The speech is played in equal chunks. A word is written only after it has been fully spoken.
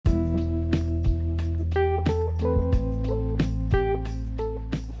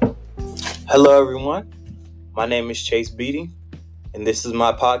Hello, everyone. My name is Chase Beatty, and this is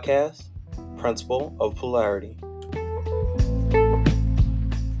my podcast, Principle of Polarity.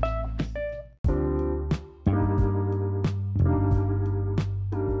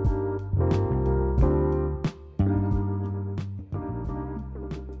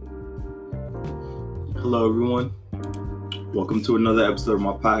 Hello, everyone. Welcome to another episode of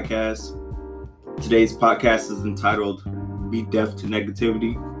my podcast. Today's podcast is entitled Be Deaf to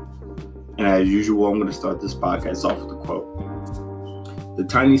Negativity. And as usual, I'm going to start this podcast off with a quote. The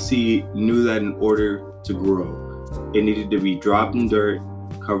tiny seed knew that in order to grow, it needed to be dropped in dirt,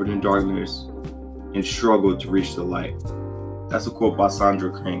 covered in darkness, and struggled to reach the light. That's a quote by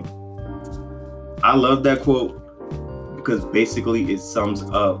Sandra Crane. I love that quote because basically it sums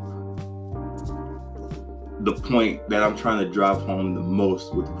up the point that I'm trying to drive home the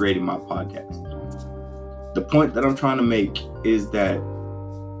most with creating my podcast. The point that I'm trying to make is that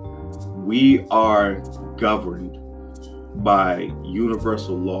we are governed by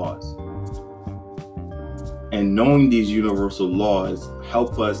universal laws. And knowing these universal laws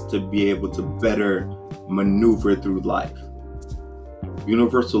help us to be able to better maneuver through life.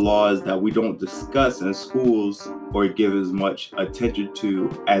 Universal laws that we don't discuss in schools or give as much attention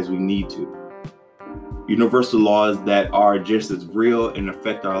to as we need to. Universal laws that are just as real and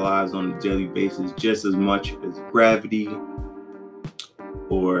affect our lives on a daily basis just as much as gravity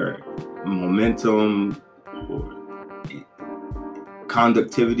or momentum or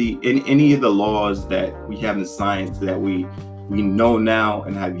conductivity. In any of the laws that we have in science that we know now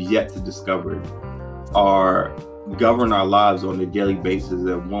and have yet to discover govern our lives on a daily basis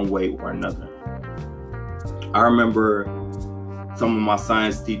in one way or another. I remember some of my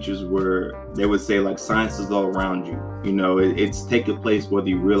science teachers they would say like science is all around you. You know, it's taking place whether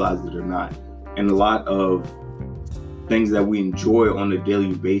you realize it or not. And a lot of things that we enjoy on a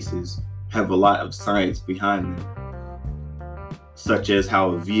daily basis have a lot of science behind them, such as how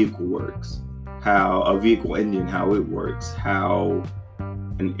a vehicle works, how a vehicle engine, how it works, how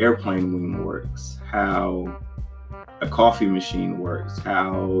an airplane wing works, how a coffee machine works,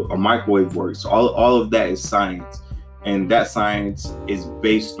 how a microwave works. All of that is science. And that science is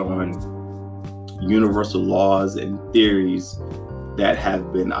based on universal laws and theories that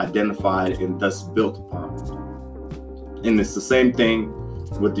have been identified and thus built upon. And it's the same thing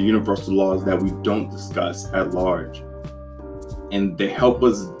with the universal laws that we don't discuss at large. And they help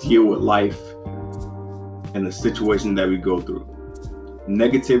us deal with life and the situation that we go through.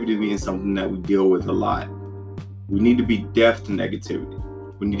 Negativity being something that we deal with a lot. We need to be deaf to negativity.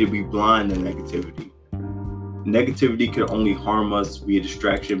 We need to be blind to negativity. Negativity can only harm us, be a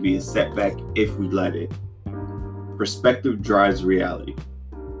distraction, be a setback if we let it. Perspective drives reality.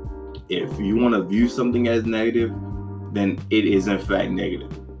 If you want to view something as negative, then it is in fact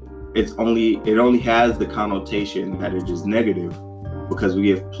negative. It only has the connotation that it is negative because we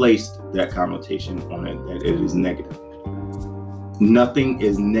have placed that connotation on it that it is negative. Nothing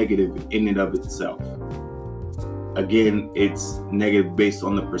is negative in and of itself. Again, it's negative based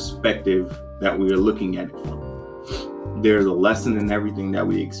on the perspective that we are looking at it from. There's a lesson in everything that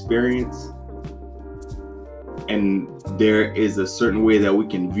we experience, and there is a certain way that we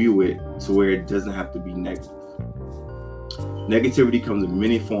can view it to where it doesn't have to be negative. Negativity comes in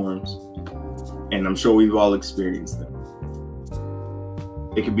many forms, and I'm sure we've all experienced them.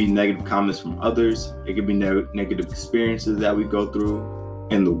 It could be negative comments from others. It could be negative experiences that we go through.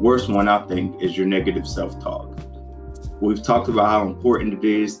 And the worst one, I think, is your negative self-talk. We've talked about how important it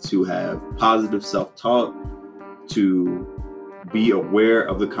is to have positive self-talk, to be aware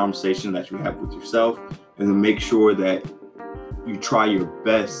of the conversation that you have with yourself, and to make sure that you try your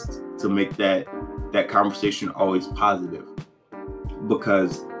best to make that conversation always positive.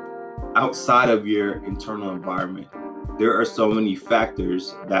 Because outside of your internal environment, there are so many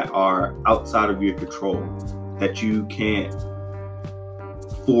factors that are outside of your control that you can't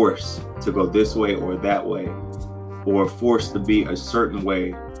force to go this way or that way, or force to be a certain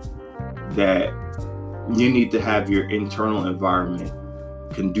way. That you need to have your internal environment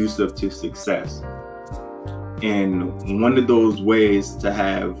conducive to success. And one of those ways to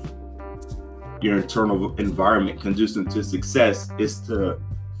have your internal environment conducive to success is to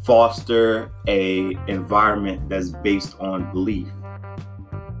foster an environment that's based on belief.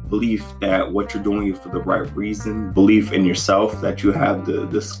 Belief that what you're doing is for the right reason. Belief in yourself that you have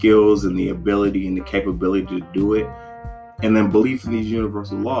the skills and the ability and the capability to do it. And then belief in these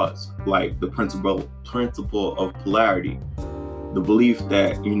universal laws, like the principle of polarity. The belief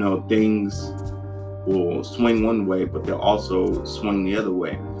that, things will swing one way, but they'll also swing the other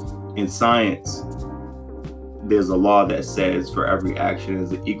way. In science, there's a law that says for every action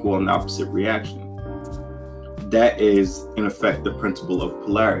is an equal and opposite reaction. That is, in effect, the principle of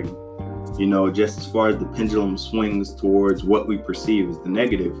polarity. Just as far as the pendulum swings towards what we perceive as the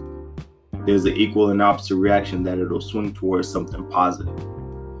negative, there's an equal and opposite reaction that it'll swing towards something positive.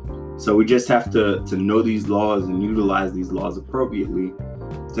 So we just have to know these laws and utilize these laws appropriately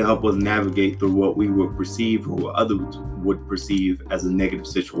to help us navigate through what we would perceive or what others would perceive as a negative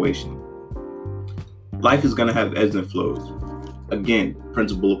situation. Life is going to have ebbs and flows. Again,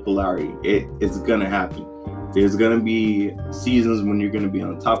 principle of polarity. It's going to happen. There's going to be seasons when you're going to be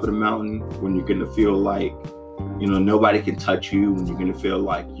on top of the mountain, when you're going to feel like, nobody can touch you, when you're going to feel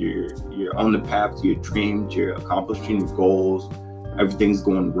like you're on the path to your dreams, you're accomplishing your goals, everything's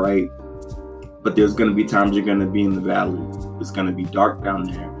going right. But there's going to be times you're going to be in the valley. It's going to be dark down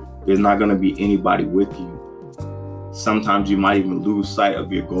there. There's not going to be anybody with you. Sometimes you might even lose sight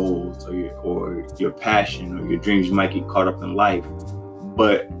of your goals or your passion or your dreams. You might get caught up in life.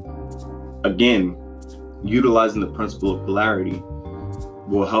 But again, utilizing the principle of polarity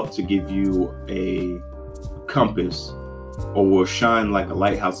will help to give you a compass, or will shine like a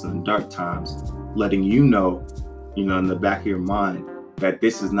lighthouse in the dark times, letting you know, in the back of your mind, that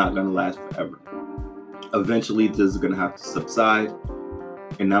this is not going to last forever. Eventually, this is going to have to subside,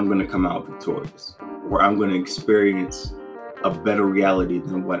 and I'm going to come out victorious, or I'm going to experience a better reality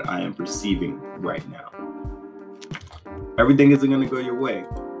than what I am perceiving right now. Everything isn't going to go your way.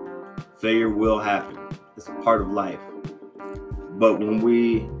 Failure will happen. It's a part of life. But when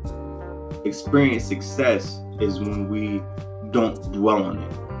we experience success is when we don't dwell on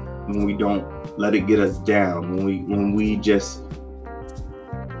it, when we don't let it get us down, when we just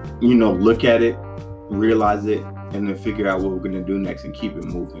look at it, realize it, and then figure out what we're going to do next and keep it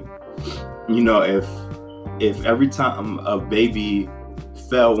moving. If every time a baby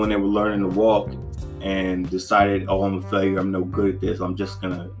fell when they were learning to walk and decided, oh, I'm a failure, I'm no good at this, I'm just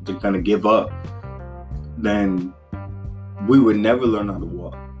gonna give up, then we would never learn how to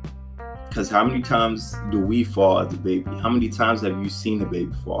walk. Because how many times do we fall as a baby? How many times have you seen a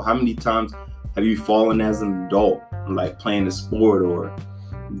baby fall? How many times have you fallen as an adult, like playing a sport or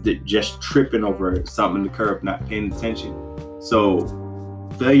just tripping over something in the curb, not paying attention? So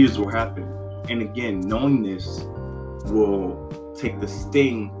failures will happen. And again, knowing this will take the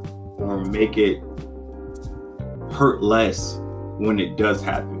sting or make it hurt less when it does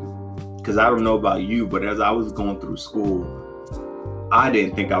happen. Because I don't know about you, but as I was going through school, I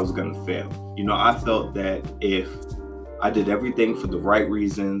didn't think I was going to fail. I felt that if I did everything for the right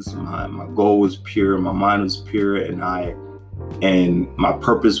reasons, my goal was pure, my mind was pure, and my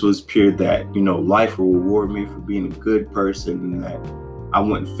purpose was pure, that, life will reward me for being a good person and that I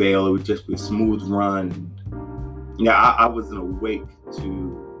wouldn't fail. It would just be a smooth run. And, I wasn't awake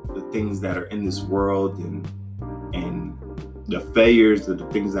to the things that are in this world and the failures of the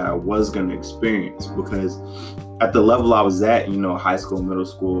things that I was going to experience, because at the level I was at, high school, middle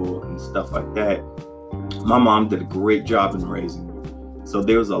school, and stuff like that, my mom did a great job in raising me. So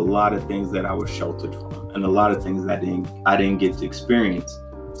there was a lot of things that I was sheltered from, and a lot of things that I didn't get to experience.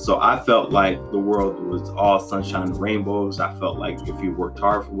 So I felt like the world was all sunshine and rainbows. I felt like if you worked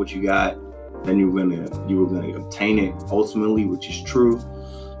hard for what you got, then you were gonna obtain it ultimately, which is true.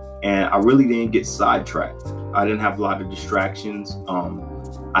 And I really didn't get sidetracked. I didn't have a lot of distractions.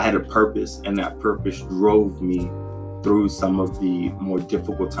 I had a purpose, and that purpose drove me through some of the more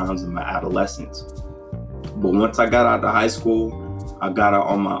difficult times in my adolescence. But once I got out of high school, I got out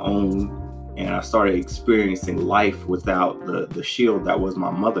on my own, and I started experiencing life without the shield that was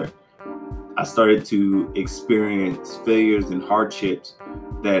my mother. I started to experience failures and hardships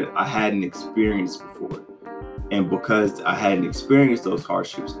that I hadn't experienced before. And because I hadn't experienced those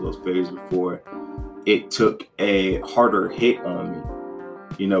hardships, those failures before, it took a harder hit on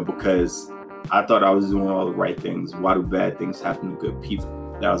me, because I thought I was doing all the right things. Why do bad things happen to good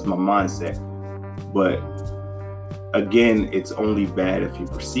people? That was my mindset. But again, it's only bad if you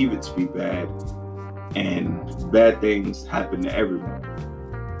perceive it to be bad. And bad things happen to everyone.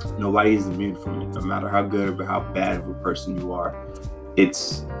 Nobody is immune from it, no matter how good or how bad of a person you are.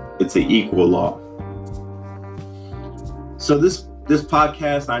 It's an equal law. So this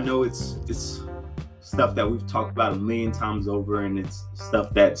podcast, I know it's stuff that we've talked about a million times over, and it's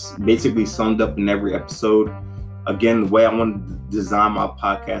stuff that's basically summed up in every episode. Again, the way I want to design my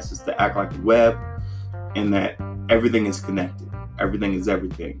podcast is to act like a web, and that everything is connected. Everything is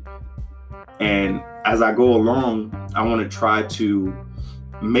everything. And as I go along, I want to try to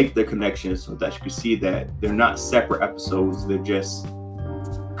make the connections so that you can see that they're not separate episodes. They're just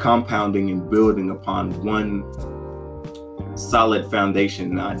compounding and building upon one solid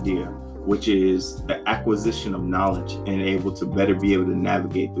foundation and idea. which is the acquisition of knowledge and able to better be able to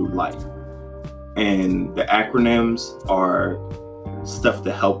navigate through life. And the acronyms are stuff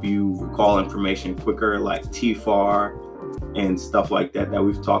to help you recall information quicker, like TFAR and stuff like that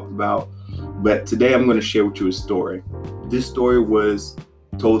we've talked about. But today I'm going to share with you a story. This story was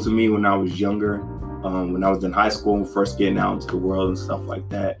told to me when I was younger, when I was in high school, first getting out into the world and stuff like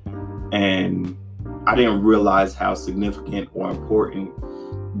that. And I didn't realize how significant or important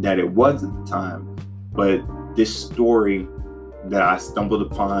that it was at the time. But this story that I stumbled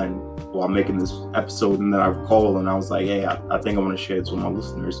upon while making this episode, and then I recalled and I was like, hey, I think I want to share this with my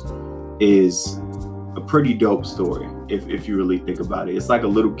listeners, is a pretty dope story if you really think about it. It's like a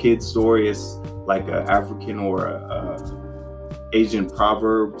little kid story. It's like an African or a Asian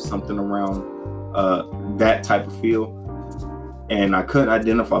proverb, something around that type of feel. And I couldn't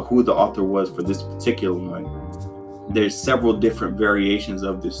identify who the author was for this particular one. There's several different variations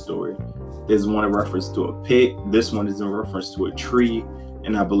of this story. There's one in reference to a pit. This one is in reference to a tree.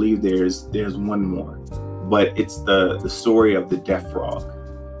 And I believe there's one more. But it's the story of the deaf frog.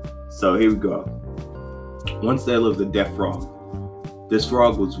 So here we go. Once there lived a deaf frog. This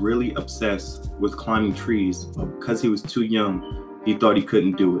frog was really obsessed with climbing trees, but because he was too young, he thought he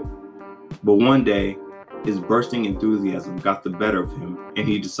couldn't do it. But one day, his bursting enthusiasm got the better of him, and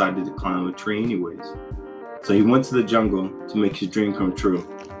he decided to climb a tree anyways. So he went to the jungle to make his dream come true.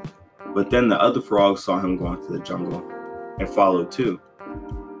 But then the other frogs saw him going to the jungle and followed too.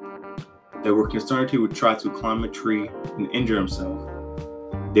 They were concerned he would try to climb a tree and injure himself.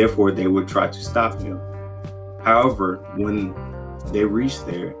 Therefore, they would try to stop him. However, when they reached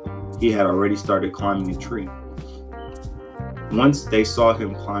there, he had already started climbing a tree. Once they saw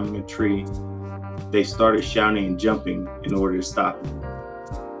him climbing a tree, they started shouting and jumping in order to stop him.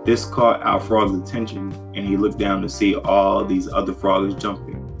 This caught our frog's attention, and he looked down to see all these other frogs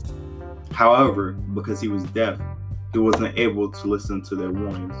jumping. However, because he was deaf, he wasn't able to listen to their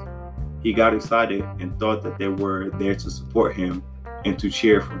warnings. He got excited and thought that they were there to support him and to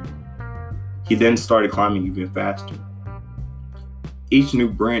cheer for him. He then started climbing even faster. Each new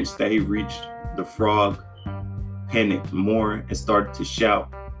branch that he reached, the frog panicked more and started to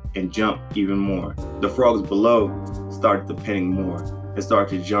shout and jump even more. The frogs below started to panic more and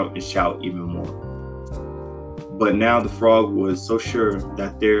started to jump and shout even more. But now the frog was so sure of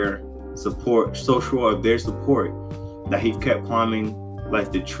their support, that he kept climbing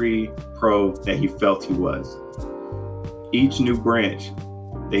like the tree pro that he felt he was. Each new branch,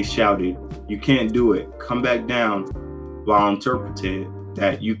 they shouted, "You can't do it, come back down," while interpreted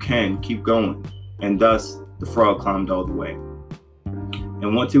that you can keep going. And thus, the frog climbed all the way.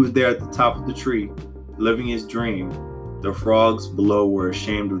 And once he was there at the top of the tree, living his dream, the frogs below were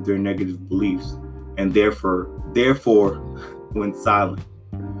ashamed of their negative beliefs, and therefore went silent.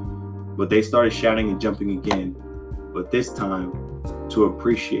 But they started shouting and jumping again, but this time to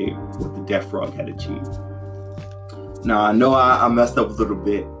appreciate what the deaf frog had achieved. Now, I know I messed up a little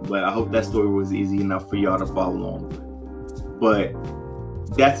bit, but I hope that story was easy enough for y'all to follow along with. But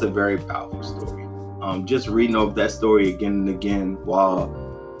that's a very powerful story. Just reading over that story again and again while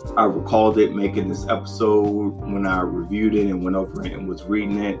I recalled it, making this episode, when I reviewed it and went over it and was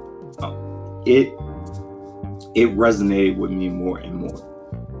reading it, it resonated with me more and more.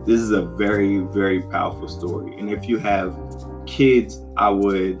 This is a very, very powerful story. And if you have kids, I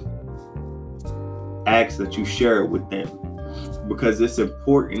would ask that you share it with them, because it's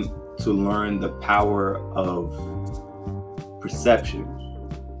important to learn the power of perception.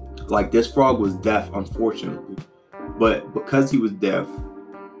 Like, this frog was deaf, unfortunately, but because he was deaf,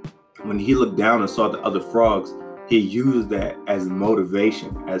 when he looked down and saw the other frogs, he used that as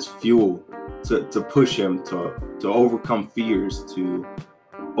motivation, as fuel to push him to overcome fears, to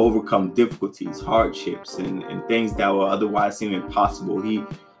overcome difficulties, hardships, and things that will otherwise seem impossible.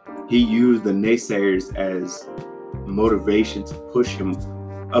 He used the naysayers as motivation to push him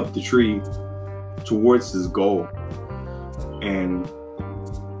up the tree towards his goal. And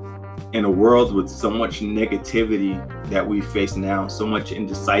in a world with so much negativity that we face now, so much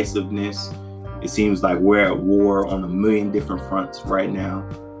indecisiveness, it seems like we're at war on a million different fronts right now.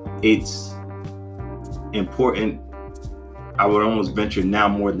 It's important, I would almost venture now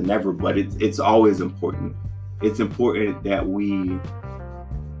more than ever, but it's always important. It's important that we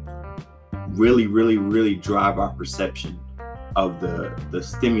really, really, really drive our perception of the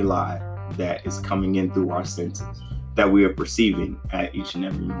stimuli that is coming in through our senses, that we are perceiving at each and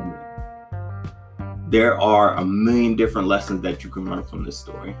every moment. There are a million different lessons that you can learn from this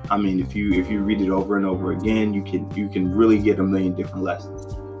story. I mean, if you read it over and over again, you can really get a million different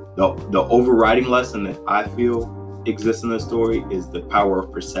lessons. The overriding lesson that I feel exists in this story is the power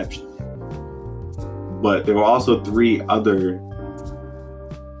of perception. But there are also 3 other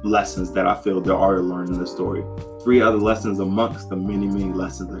lessons that I feel there are to learn in the story. 3 other lessons amongst the many, many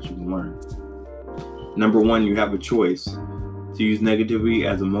lessons that you can learn. Number 1, you have a choice to use negativity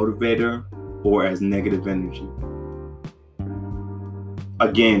as a motivator or as negative energy.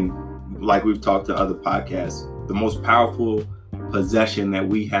 Again, like we've talked to other podcasts, the most powerful possession that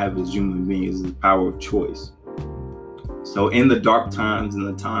we have as human beings is the power of choice. So in the dark times and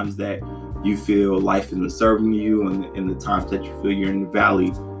the times that you feel life isn't serving you, and in the times that you feel you're in the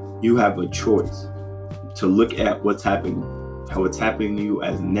valley, you have a choice to look at what's happening to you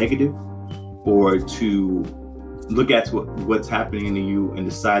as negative, or to look at what's happening to you and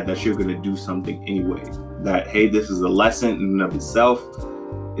decide that you're going to do something anyway. That, hey, this is a lesson in and of itself.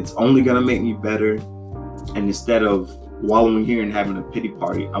 It's only going to make me better. And instead of wallowing here and having a pity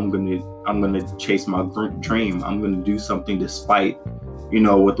party, I'm gonna chase my dream. I'm gonna do something despite,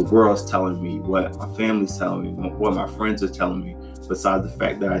 what the world's telling me, what my family's telling me, what my friends are telling me. Besides the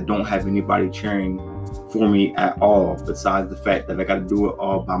fact that I don't have anybody cheering for me at all. Besides the fact that I got to do it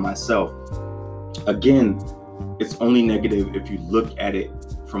all by myself. Again, it's only negative if you look at it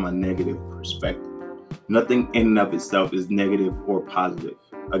from a negative perspective. Nothing in and of itself is negative or positive.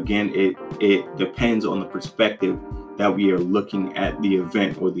 Again, it depends on the perspective that we are looking at the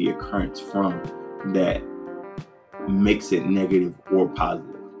event or the occurrence from that makes it negative or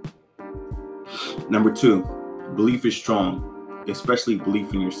positive. Number 2, belief is strong, especially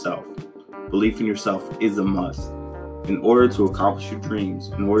belief in yourself. Belief in yourself is a must. In order to accomplish your dreams,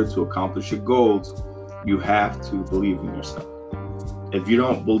 in order to accomplish your goals, you have to believe in yourself. If you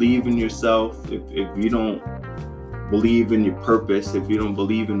don't believe in yourself, if you don't believe in your purpose, if you don't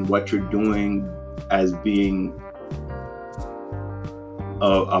believe in what you're doing as being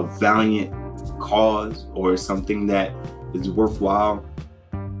a valiant cause or something that is worthwhile,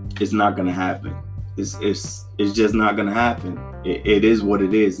 it's not going to happen. It's just not going to happen. It is what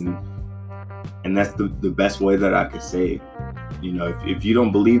it is, and that's the best way that I could say it. If you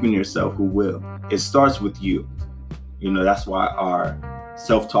don't believe in yourself, who will? It starts with you. That's why our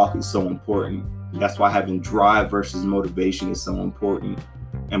self-talk is so important. That's why having drive versus motivation is so important,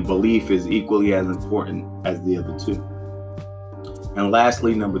 and belief is equally as important as the other 2. And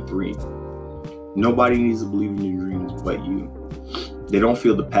lastly, number 3, nobody needs to believe in your dreams but you. They don't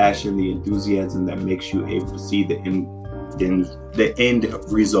feel the passion, the enthusiasm that makes you able to see the end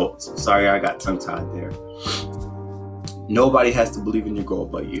results. Sorry, I got tongue-tied there. Nobody has to believe in your goal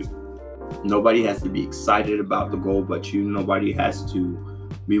but you. Nobody has to be excited about the goal but you. Nobody has to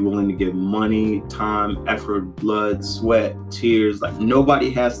be willing to give money, time, effort, blood, sweat, tears. Like,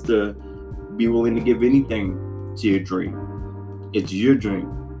 nobody has to be willing to give anything to your dream. It's your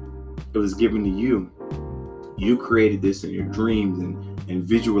dream. It was given to you. You created this in your dreams and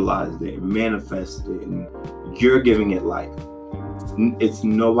visualized it and manifested it, and you're giving it life. It's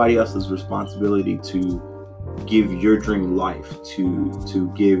nobody else's responsibility to give your dream life,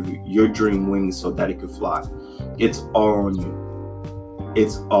 to give your dream wings so that it could fly. It's all on you.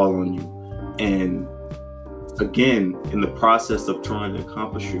 It's all on you. And again, in the process of trying to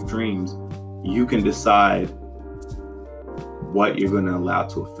accomplish your dreams, you can decide what you're going to allow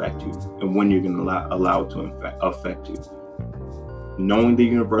to affect you and when you're going to allow it to affect you. Knowing the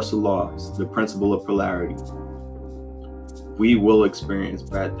universal laws, the principle of polarity, we will experience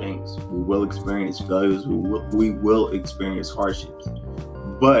bad things. We will experience failures. We will experience hardships.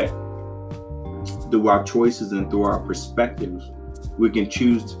 But through our choices and through our perspectives, we can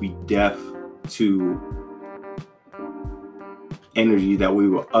choose to be deaf to energy that we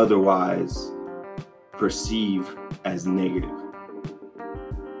will otherwise perceive as negative.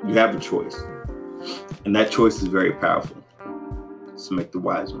 You have a choice, and that choice is very powerful. So make the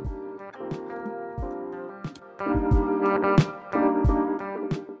wise one.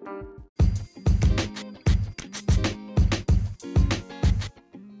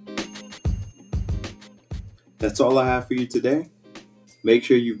 That's all I have for you today. Make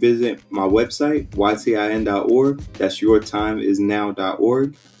sure you visit my website, ytin.org. That's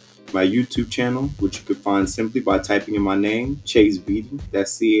yourtimeisnow.org. My YouTube channel, which you can find simply by typing in my name, Chase Beatty.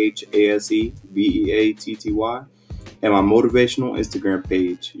 That's ChaseBeatty. And my motivational Instagram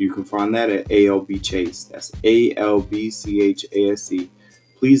page. You can find that at ALBChase. That's ALBCHASE.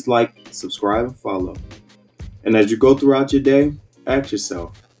 Please like, subscribe, and follow. And as you go throughout your day, ask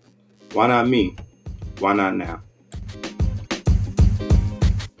yourself, why not me? Why not now?